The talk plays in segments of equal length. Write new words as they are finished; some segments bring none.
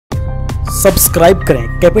Subscribe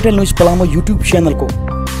करें capital news Palamu YouTube channel को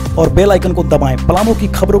और बेल आइकन को दबाएं पलामू की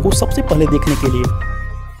खबरों को सबसे पहले देखने के लिए।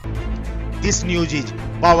 This news is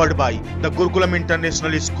powered by the Gurukulam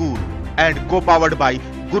international school and co-powered by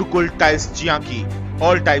Gurukul tiles जियांकी,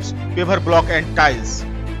 all types paver block and tiles.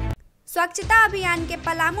 स्वच्छता अभियान के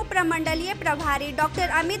पलामू प्रमंडलीय प्रभारी डॉक्टर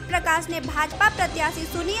अमित प्रकाश ने भाजपा प्रत्याशी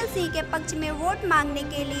सुनील सिंह के पक्ष में वोट मांगने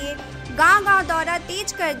के लिए गांव-गांव दौरा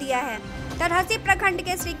तेज कर दिया है। तरहसी प्रखंड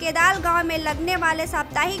के श्री केदाल गांव में लगने वाले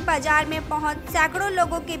साप्ताहिक बाजार में पहुंच सैकड़ों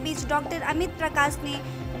लोगों के बीच डॉक्टर अमित प्रकाश ने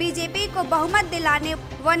बीजेपी को बहुमत दिलाने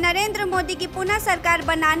व नरेंद्र मोदी की पुनः सरकार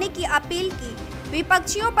बनाने की अपील की।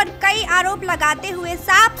 विपक्षियों पर कई आरोप लगाते हुए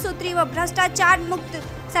साफ सुथरी व भ्रष्टाचार मुक्त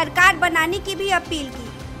सरकार बनाने की भी अपील की।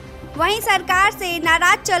 वहीं सरकार से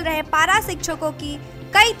नाराज चल रहे पारा शिक्षकों की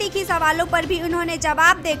कई तीखी सवालों पर भी उन्होंने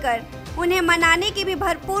जवाब देकर उन्हें मनाने की भी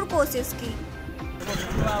भरपूर कोशिश की।